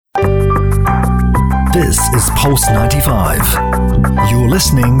This is Pulse 95. You're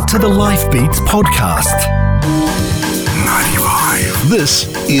listening to the Life Beats podcast. 95.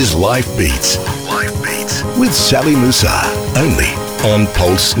 This is Life Beats. Life Beats with Sally Musa. Only on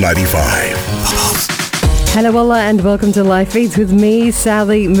Pulse 95. Pulse. Hello, Allah, and welcome to Life Beats with me,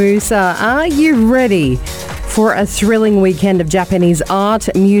 Sally Musa. Are you ready for a thrilling weekend of Japanese art,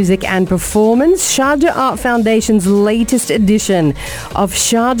 music and performance? Sharjah Art Foundation's latest edition of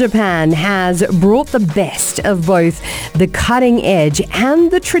Sharjapan has brought the best of both the cutting edge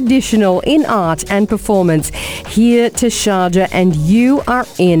and the traditional in art and performance here to Sharjah, and you are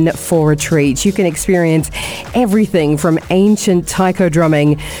in for a treat. You can experience everything from ancient taiko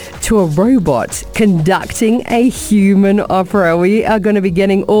drumming to a robot conducting a human opera. We are going to be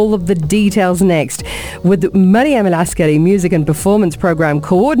getting all of the details next with Mariam Al-Askari, Music and Performance Program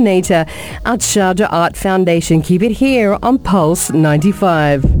Coordinator at Sharjah Art Foundation. Keep it here on Pulse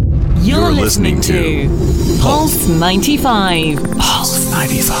 95. You're listening to Pulse 95. Pulse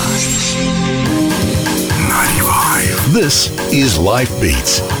 95. 95. This is Life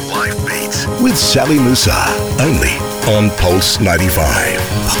Beats. Life Beats with Sally Musa. Only on Pulse 95.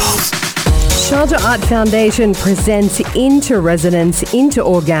 Pulse. Sharjah Art Foundation presents Into Resonance, Into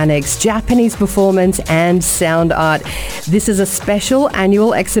Organics, Japanese performance and sound art. This is a special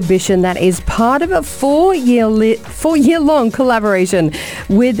annual exhibition that is part of a four-year-long collaboration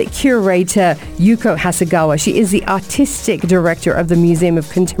with curator Yuko Hasegawa. She is the artistic director of the Museum of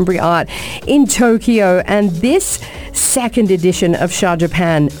Contemporary Art in Tokyo, and this second edition of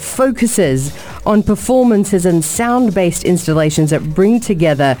Sharjapan focuses on performances and sound-based installations that bring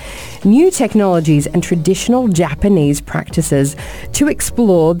together new technologies and traditional Japanese practices to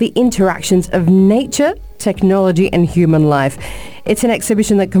explore the interactions of nature, technology and human life. It's an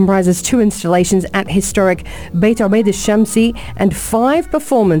exhibition that comprises 2 installations at historic Beit Ubaid al-Shamsi and 5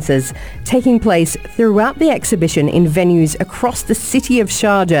 performances taking place throughout the exhibition in venues across the city of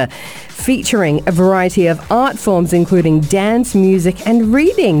Sharjah, featuring a variety of art forms including dance, music and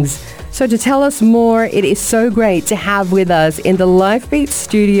readings. So to tell us more, it is so great to have with us in the Life Beats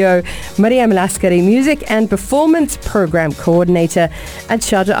studio, Mariam Al-Askari, Music and Performance Program Coordinator at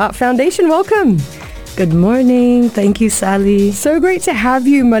Sharjah Art Foundation. Welcome. Good morning. Thank you, Sally. So great to have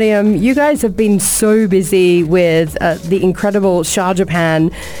you, Mariam. You guys have been so busy with the incredible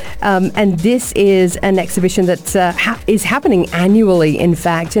Sharjapan, and this is an exhibition that is happening annually, in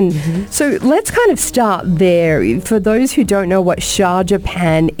fact. And so let's kind of start there. For those who don't know what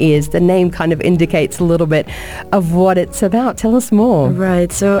Sharjapan is, the name kind of indicates a little bit of what it's about. Tell us more.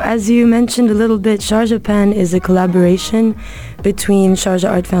 Right. So as you mentioned a little bit, Sharjapan is a collaboration between Sharjah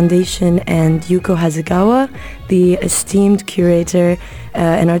Art Foundation and Yuko Hasegawa, the esteemed curator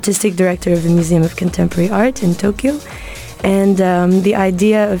and artistic director of the Museum of Contemporary Art in Tokyo. And the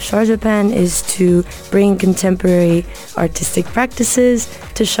idea of Sharjapan is to bring contemporary artistic practices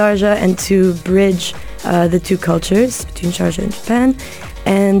to Sharjah and to bridge the 2 cultures between Sharjah and Japan.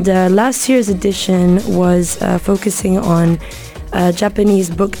 And last year's edition was focusing on Japanese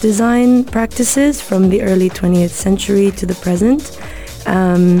book design practices from the early 20th century to the present.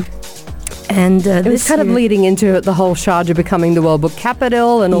 And it was kind of leading into the whole Sharjah becoming the World Book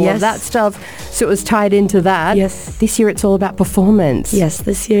Capital and all of that stuff. So it was tied into that. Yes. This year it's all about performance. Yes,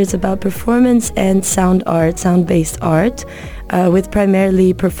 this year it's about performance and sound art, sound-based art, with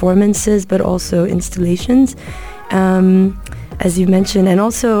primarily performances but also installations. As you mentioned, and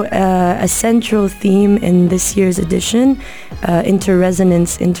also a central theme in this year's edition,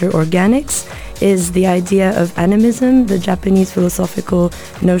 Inter-Resonance, Inter-Organics, is the idea of animism, the Japanese philosophical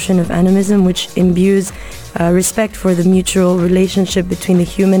notion of animism, which imbues respect for the mutual relationship between the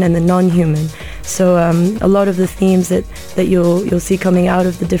human and the non-human. So a lot of the themes that you'll see coming out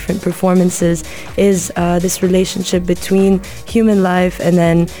of the different performances is this relationship between human life and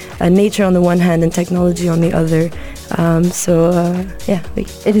then nature on the one hand and technology on the other.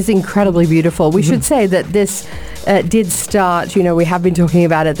 It is incredibly beautiful. We should say that this did start, we have been talking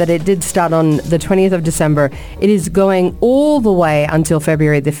about it, that it did start on the 20th of December. It is going all the way until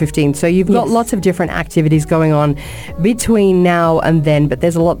February the 15th. So you've got lots of different activities going on between now and then, but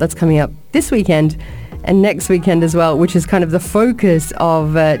there's a lot that's coming up this weekend and next weekend as well, which is kind of the focus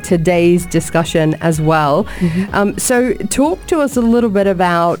of today's discussion as well. So talk to us a little bit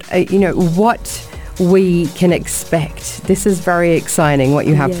about, what we can expect. This is very exciting, what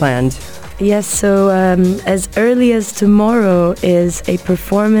you have planned. Yes, so as early as tomorrow is a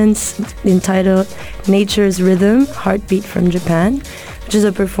performance entitled Nature's Rhythm, Heartbeat from Japan, which is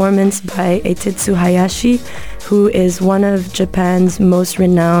a performance by Eitetsu Hayashi, who is one of Japan's most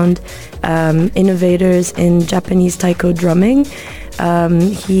renowned innovators in Japanese taiko drumming.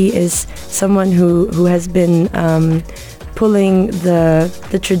 He is someone who has been pulling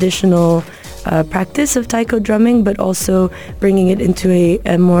the traditional practice of taiko drumming, but also bringing it into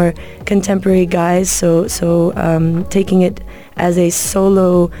a more contemporary guise. So taking it as a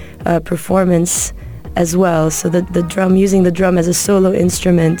solo performance as well. So the drum, using the drum as a solo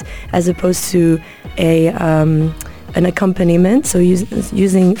instrument as opposed to an accompaniment. So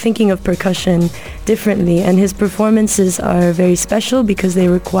thinking of percussion differently. And his performances are very special because they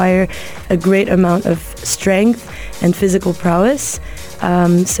require a great amount of strength and physical prowess.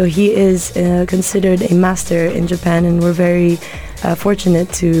 So he is considered a master in Japan, and we're very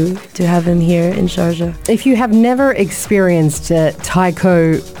fortunate to have him here in Sharjah. If you have never experienced a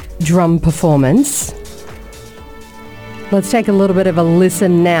taiko drum performance, let's take a little bit of a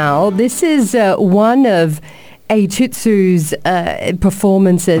listen now. This is one of Eitetsu's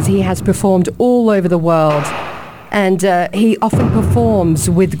performances. He has performed all over the world, and he often performs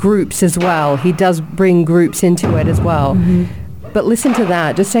with groups as well. He does bring groups into it as well. Mm-hmm. But listen to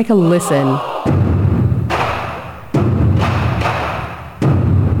that. Just take a listen.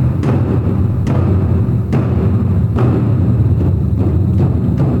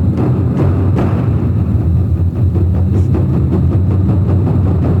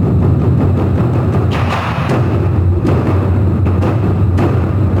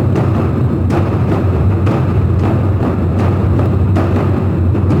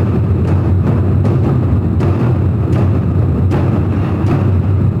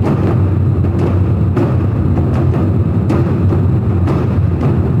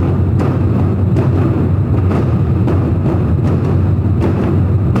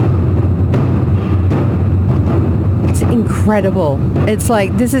 Incredible. It's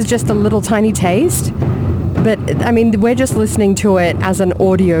like, this is just a little tiny taste, but I mean, we're just listening to it as an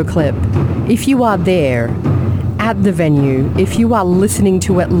audio clip. If you are there at the venue, if you are listening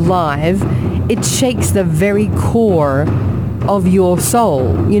to it live, it shakes the very core of your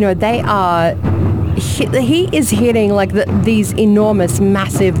soul. You know, he is hitting like these enormous,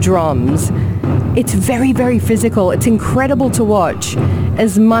 massive drums. It's very, very physical. It's incredible to watch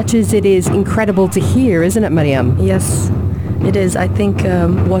as much as it is incredible to hear, isn't it, Mariam? Yes, it is. I think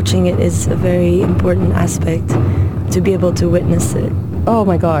watching it is a very important aspect to be able to witness it. Oh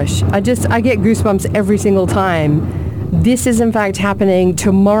my gosh. I get goosebumps every single time. This is in fact happening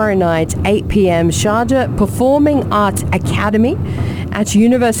tomorrow night, 8 p.m. Sharjah Performing Arts Academy at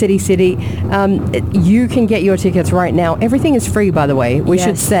University City. You can get your tickets right now. Everything is free, by the way, we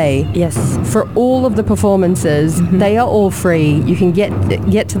should say. Yes. For all of the performances, they are all free. You can get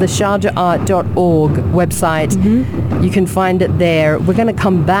to the sharjahart.org website. Mm-hmm. You can find it there. We're going to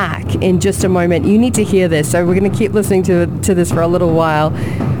come back in just a moment. You need to hear this, so we're going to keep listening to this for a little while.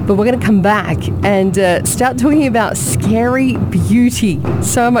 But we're going to come back and start talking about scary beauty.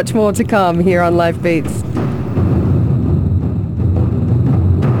 So much more to come here on Life Beats.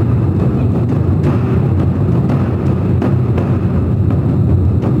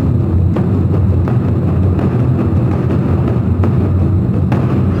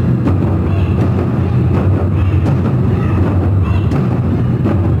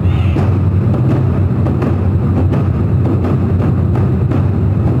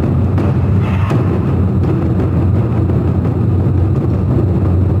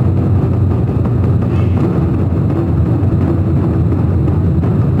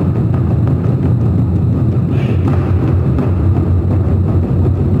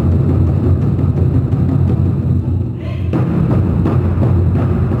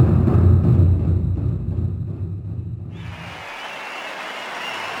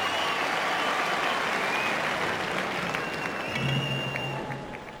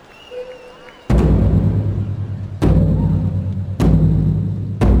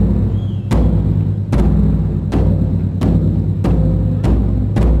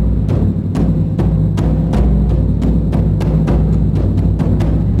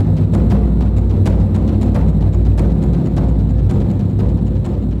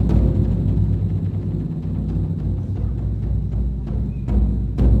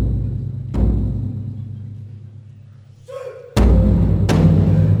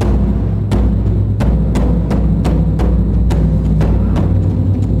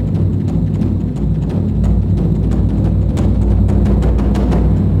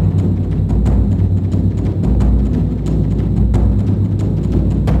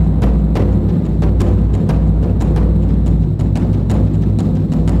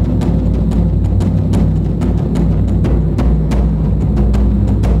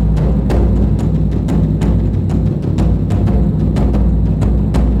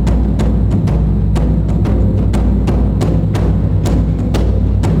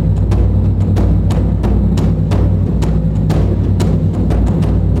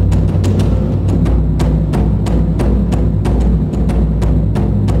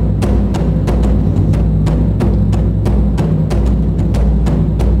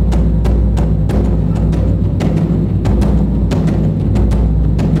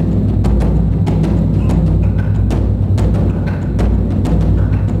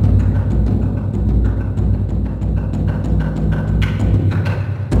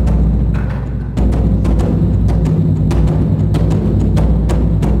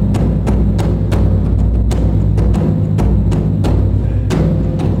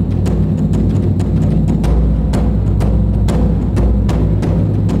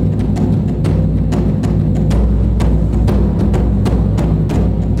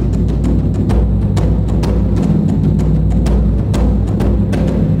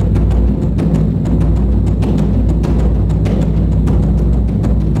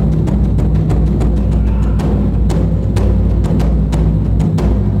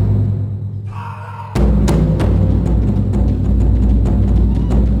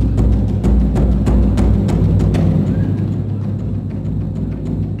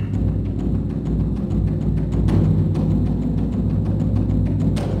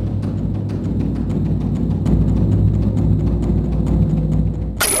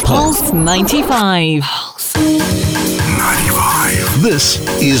 Pulse 95. 95. This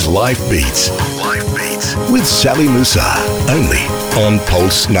is Life Beats. Life Beats with Sally Musa. Only on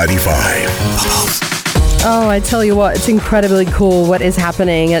Pulse 95. Oh, I tell you what, it's incredibly cool what is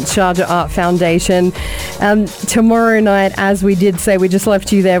happening at Sharjah Art Foundation. Tomorrow night, as we did say, we just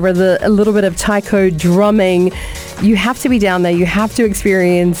left you there with a little bit of taiko drumming. You have to be down there. You have to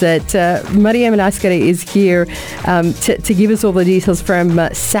experience it. Mariam Al-Askari is here to give us all the details from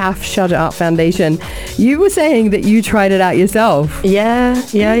SAF, Sharjah Art Foundation. You were saying that you tried it out yourself. Yeah.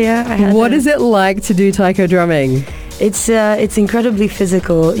 What is it like to do taiko drumming? It's incredibly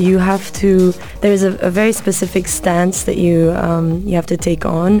physical. You have to. There's a very specific stance that you have to take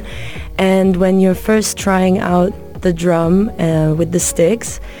on, and when you're first trying out the drum with the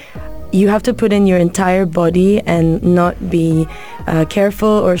sticks, you have to put in your entire body and not be careful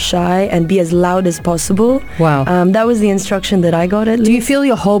or shy and be as loud as possible. Wow. That was the instruction that I got at least. Do you feel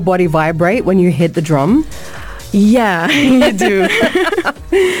your whole body vibrate when you hit the drum? Yeah, you do.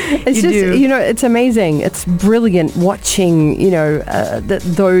 It's amazing. It's brilliant watching,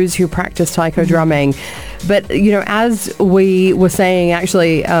 those who practice taiko drumming. But, as we were saying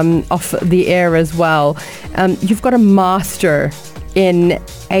actually off the air as well, you've got a master in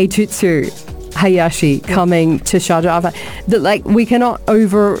Eitutsu Hayashi coming to Sharjah. That we cannot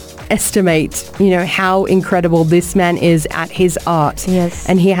overestimate, how incredible this man is at his art. Yes.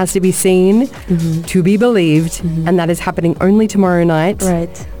 And he has to be seen, to be believed, and that is happening only tomorrow night.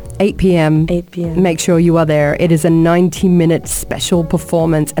 Right. 8 p.m. 8 p.m. Make sure you are there. It is a 90-minute special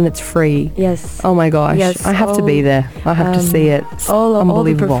performance and it's free. Yes. Oh my gosh. Yes, I have to be there. I have to see it. It's all the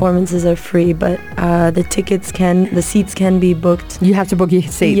unbelievable. performances are free, but the seats can be booked. You have to book your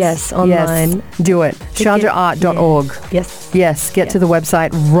seats. Yes, online. Yes. Do it. SharjahArt.org. Yes. Yes, get to the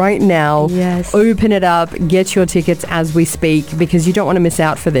website right now. Yes. Open it up. Get your tickets as we speak because you don't want to miss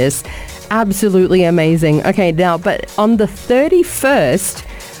out for this. Absolutely amazing. Okay, now, but on the 31st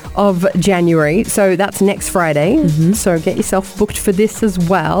of January, so that's next Friday, so get yourself booked for this as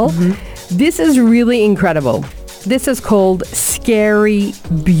well. This is really incredible. This is called Scary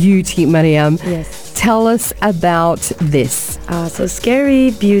Beauty, Mariam. Yes. Tell us about this. So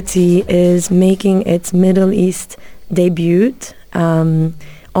Scary Beauty is making its Middle East debut on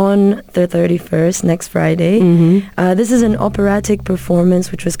the 31st, next Friday. This is an operatic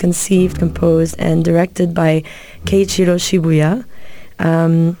performance which was conceived, composed, and directed by Keiichiro Shibuya.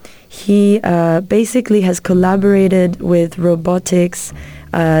 He basically has collaborated with robotics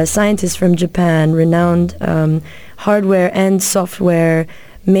scientists from Japan, renowned hardware and software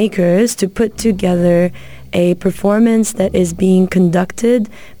makers, to put together a performance that is being conducted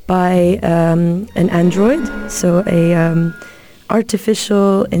by an android, so a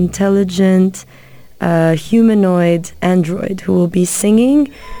artificial, intelligent, humanoid android who will be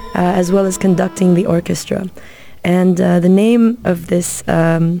singing as well as conducting the orchestra. And the name of this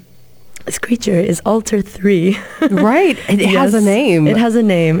creature is Alter 3. Right. It has a name. It has a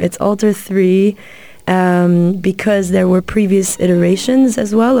name. It's Alter 3 because there were previous iterations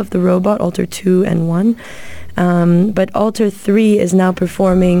as well of the robot, Alter 2 and 1. But Alter 3 is now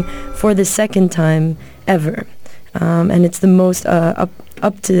performing for the second time ever. And it's the most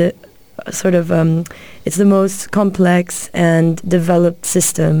it's the most complex and developed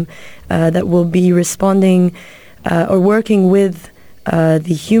system that will be responding or working with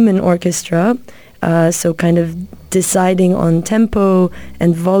the human orchestra, so kind of deciding on tempo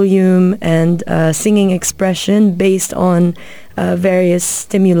and volume and singing expression based on various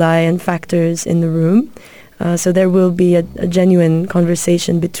stimuli and factors in the room. So there will be a genuine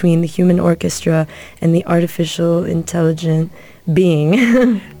conversation between the human orchestra and the artificial intelligent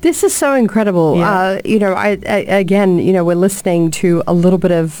being. This is so incredible. Yeah. We're listening to a little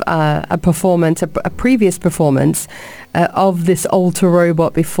bit of a performance, a previous performance of this Alter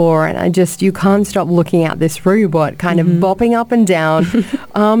robot before, and you can't stop looking at this robot kind of bopping up and down,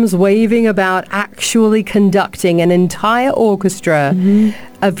 arms waving about, actually conducting an entire orchestra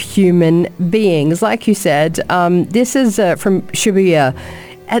of human beings. Like you said, this is from Shibuya.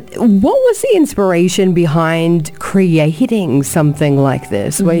 What was the inspiration behind creating something like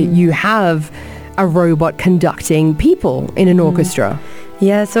this, where you have a robot conducting people in an orchestra?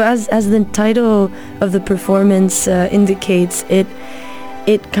 Yeah, so as the title of the performance indicates, it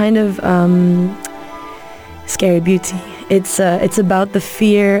kind of Scary Beauty. It's about the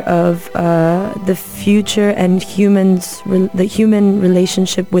fear of the future and the human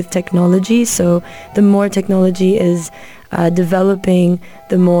relationship with technology. So the more technology is developing,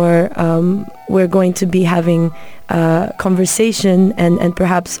 the more we're going to be having conversation and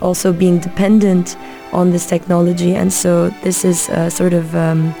perhaps also being dependent on this technology. And so this is sort of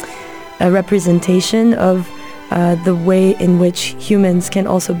a representation of the way in which humans can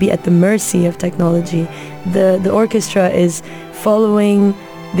also be at the mercy of technology. The orchestra is following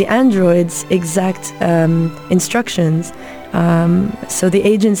the android's exact instructions. So the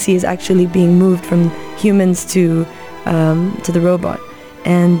agency is actually being moved from humans to the robot.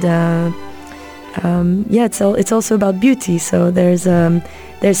 And it's also about beauty. So there's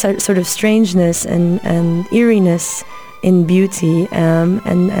sort of strangeness and eeriness in beauty,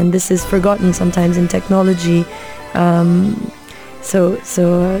 and this is forgotten sometimes in technology. So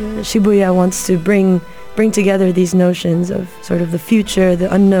Shibuya wants to bring together these notions of sort of the future,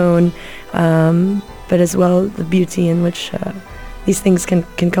 the unknown, but as well the beauty in which these things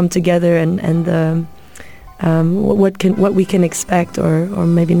can come together, and what we can expect or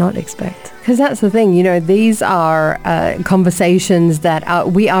maybe not expect. Because that's the thing, these are conversations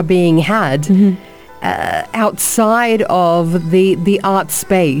that we are being had. Mm-hmm. Outside of the art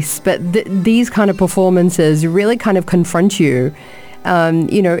space, but these kind of performances really kind of confront you,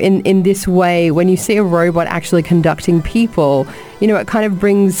 in this way. When you see a robot actually conducting people, it kind of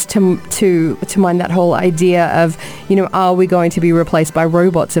brings to mind that whole idea of, are we going to be replaced by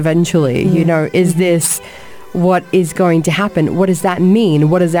robots eventually? Mm-hmm. Is this what is going to happen? What does that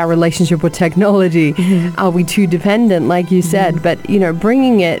mean? What is our relationship with technology? Mm-hmm. Are we too dependent, like you said? Mm-hmm. But,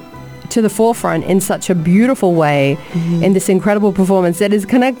 bringing it to the forefront in such a beautiful way, mm-hmm. in this incredible performance that is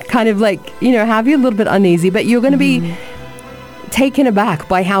kind of like, have you a little bit uneasy, but you're going to be taken aback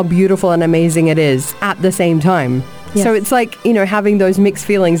by how beautiful and amazing it is at the same time. Yes. So it's like, having those mixed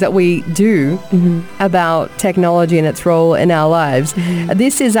feelings that we do mm-hmm. about technology and its role in our lives. Mm-hmm.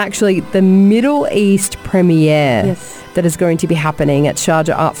 This is actually the Middle East premiere that is going to be happening at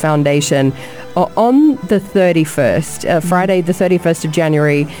Sharjah Art Foundation on the 31st, Friday the 31st of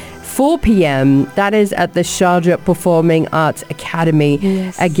January, 4 p.m. That is at the Sharjah Performing Arts Academy.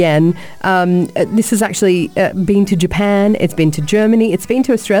 Yes. Again, this has actually been to Japan, it's been to Germany, it's been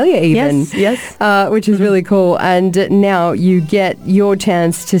to Australia even. Yes. Which is really cool. And now you get your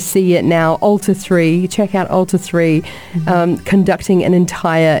chance to see it now. Alta 3, check out Alta 3, conducting an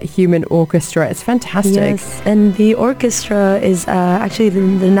entire human orchestra. It's fantastic. Yes, and the orchestra is actually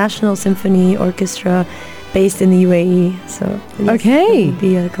the National Symphony Orchestra, based in the UAE. So okay,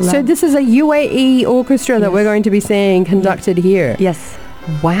 so this is a UAE orchestra that we're going to be seeing conducted here. Yes.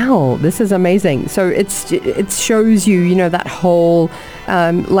 Wow, this is amazing. So it shows you, that whole,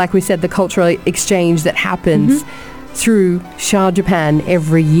 like we said, the cultural exchange that happens through Shah Japan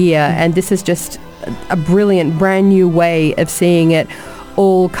every year, and this is just a brilliant, brand new way of seeing it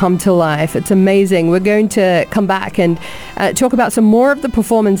all come to life. It's amazing. We're going to come back and talk about some more of the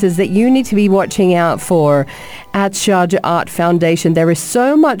performances that you need to be watching out for at Sharjah Art Foundation. There is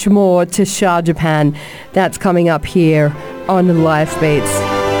so much more to Shah Japan that's coming up here on Life Beats.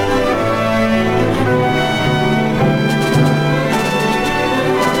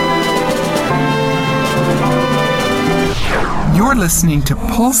 You're listening to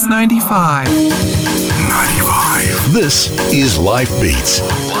Pulse 95. This is Life Beats.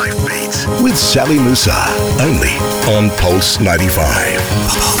 Life Beats with Sally Musa, only on Pulse 95.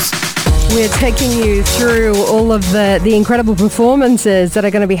 We're taking you through all of the incredible performances that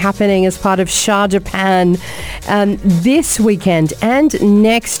are going to be happening as part of Shah Japan this weekend and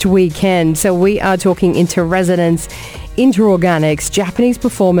next weekend. So we are talking Into Resonance, Interorganics, Japanese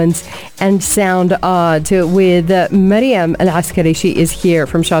performance and sound art with Mariam Al-Askari. She is here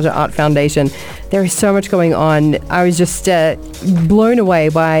from Sharjah Art Foundation. There is so much going on. I was just blown away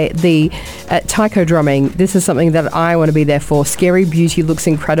by the taiko drumming. This is something that I want to be there for. Scary Beauty looks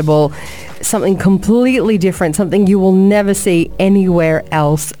incredible. Something completely different, something you will never see anywhere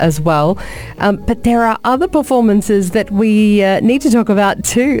else as well. But there are other performances that we need to talk about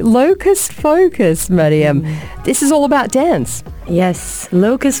too. Locust Focus, Mariam. This is all about dance. Yes,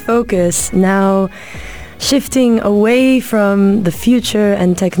 Locust Focus. Now shifting away from the future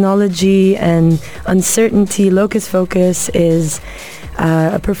and technology and uncertainty, Locust Focus is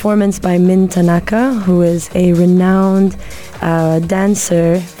a performance by Min Tanaka, who is a renowned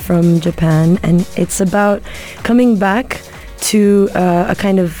dancer from Japan, and it's about coming back to a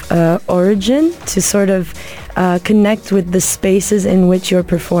kind of origin, to sort of connect with the spaces in which you're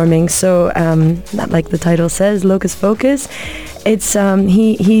performing. So, like the title says, Locust Focus, it's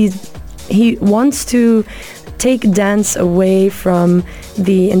he wants to take dance away from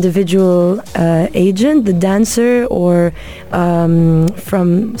the individual agent, the dancer, or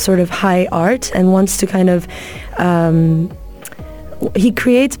from sort of high art, and wants to kind of he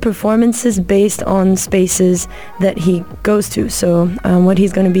creates performances based on spaces that he goes to. So what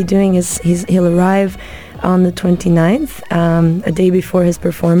he's going to be doing is he'll arrive on the 29th, a day before his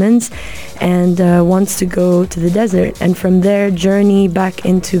performance, and wants to go to the desert and from there journey back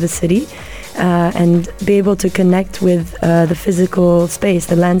into the city and be able to connect with the physical space,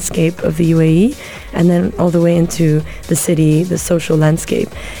 the landscape of the UAE, and then all the way into the city, the social landscape.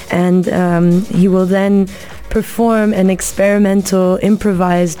 And he will then perform an experimental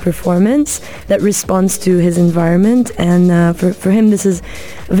improvised performance that responds to his environment, and for him this is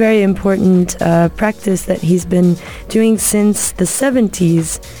a very important practice that he's been doing since the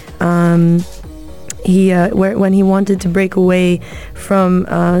 70s. When he wanted to break away from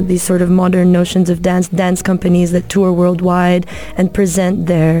these sort of modern notions of dance companies that tour worldwide and present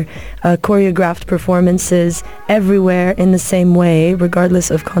their choreographed performances everywhere in the same way, regardless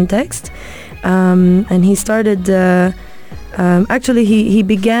of context. And he started, actually he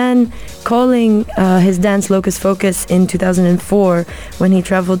began calling his dance Locus Focus in 2004 when he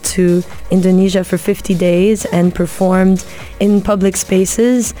traveled to Indonesia for 50 days and performed in public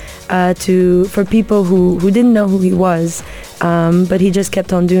spaces for people who didn't know who he was, but he just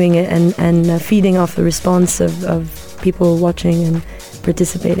kept on doing it and feeding off the response of people watching and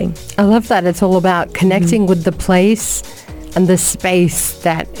participating. I love that. It's all about connecting with the place and the space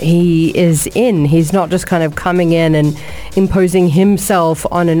that he is in. He's not just kind of coming in and imposing himself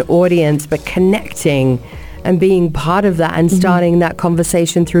on an audience, but connecting and being part of that and starting that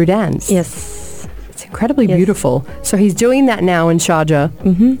conversation through dance. Yes. It's incredibly beautiful. So he's doing that now in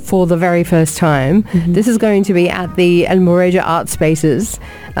Sharjah for the very first time. This is going to be at the Al Muraja Art Spaces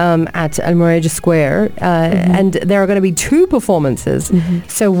at Al Muraja Square, and there are going to be two performances.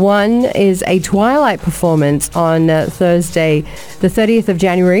 So one is a twilight performance on Thursday, the 30th of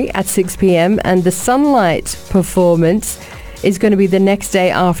January at 6 p.m. and the sunlight performance is going to be the next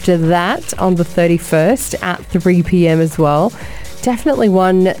day after that on the 31st at 3 p.m. as well. Definitely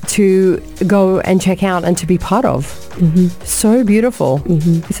one to go and check out and to be part of. So beautiful.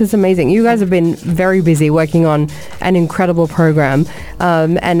 This is amazing. You guys have been very busy working on an incredible program,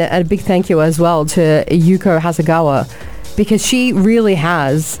 and a big thank you as well to Yuko Hasegawa, because she really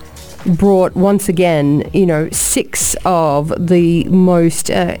has brought once again, 6 of the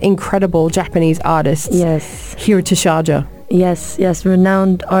most incredible Japanese artists here to Sharjah. Yes,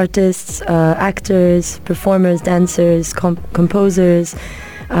 renowned artists, actors, performers, dancers, composers.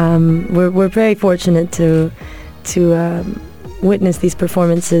 We're very fortunate to witness these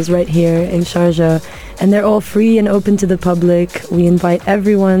performances right here in Sharjah, and they're all free and open to the public. We invite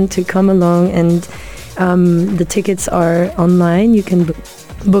everyone to come along, and the tickets are online. You can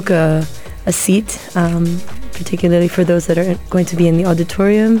book a seat, particularly for those that are going to be in the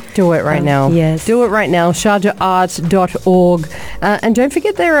auditorium. Do it right now. Yes. Do it right now, sharjahart.org. And don't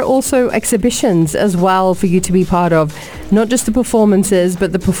forget there are also exhibitions as well for you to be part of. Not just the performances,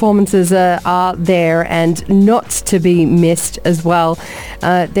 but the performances are there and not to be missed as well.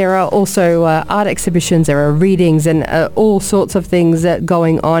 There are also art exhibitions, there are readings and all sorts of things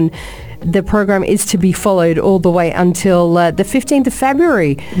going on. The program is to be followed all the way until the 15th of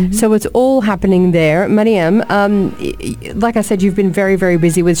February. So it's all happening there. Mariam, like I said, you've been very, very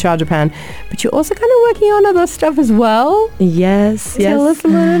busy with Sharjah Pan, but you're also kind of working on other stuff as well. Yes. Tell us a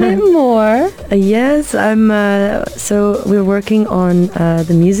little bit more. Yes, I'm. So we're working on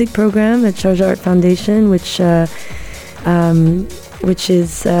the music program at Sharjah Art Foundation, which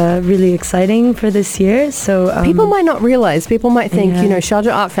is really exciting for this year. So people might not realize, people might think,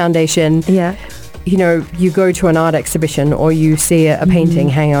 Sharjah Art Foundation, you go to an art exhibition or you see a painting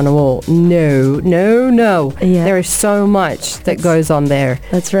hanging on a wall. No. Yeah. There is so much that goes on there.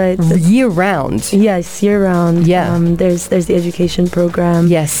 That's right. Year round. Yes, year round. Yeah. There's the education program.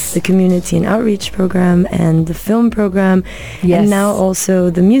 Yes. The community and outreach program and the film program. Yes. And now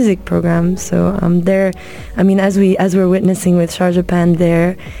also the music program. So as we're witnessing with Sharjah Pan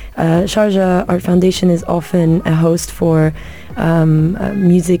there, Sharjah Art Foundation is often a host for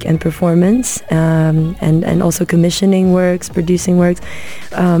music and performance, and also commissioning works, producing works,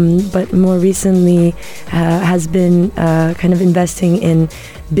 but more recently has been kind of investing in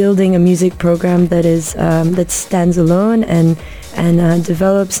building a music program that stands alone and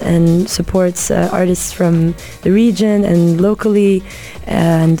develops and supports artists from the region and locally,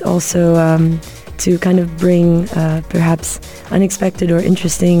 and also to kind of bring perhaps unexpected or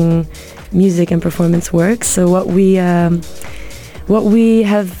interesting music and performance works. So what we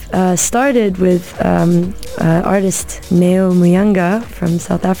have started with artist Neo Muyanga from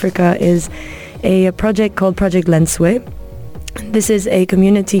South Africa is a project called Project Lenswe. This is a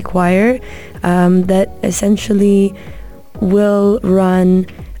community choir that essentially will run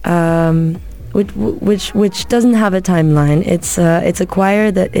which doesn't have a timeline. It's a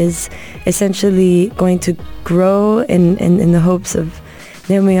choir that is essentially going to grow in the hopes of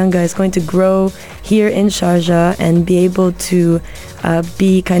Neo Muyanga is going to grow here in Sharjah and be able to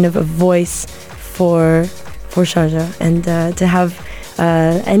be kind of a voice for Sharjah, and to have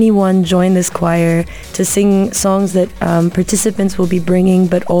anyone join this choir to sing songs that participants will be bringing,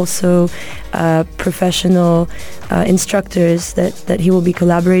 but also professional instructors that he will be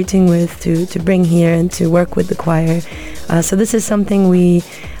collaborating with to bring here and to work with the choir. So this is something we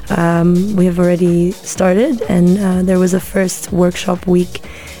have already started, and there was a first workshop week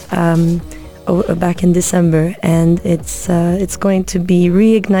back in December, and it's going to be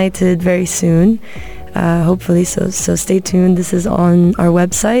reignited very soon. Hopefully, so stay tuned. This is on our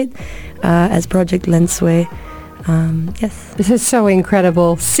website as Project Lensway. Yes. This is so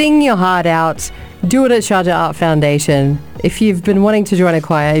incredible. Sing your heart out. Do it at Sharjah Art Foundation. If you've been wanting to join a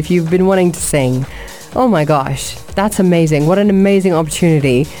choir, if you've been wanting to sing, oh my gosh, that's amazing. What an amazing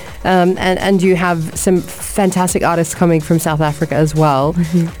opportunity. And you have some fantastic artists coming from South Africa as well,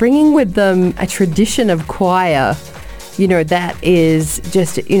 bringing with them a tradition of choir, that is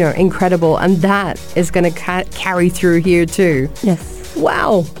just, incredible. And that is going to carry through here too. Yes.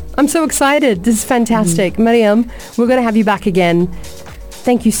 Wow. I'm so excited. This is fantastic. Miriam, we're going to have you back again.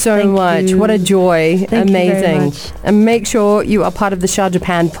 Thank you so much. What a joy. Thank Amazing. you very much. And make sure you are part of the Sharjah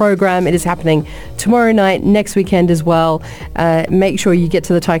Japan program. It is happening tomorrow night, next weekend as well. Make sure you get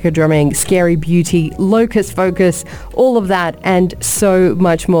to the taiko drumming, Scary Beauty, Locust Focus, all of that and so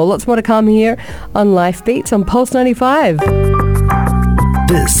much more. Lots more to come here on Life Beats on Pulse 95.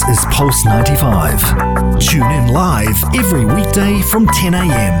 This is Pulse 95. Tune in live every weekday from 10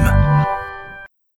 a.m.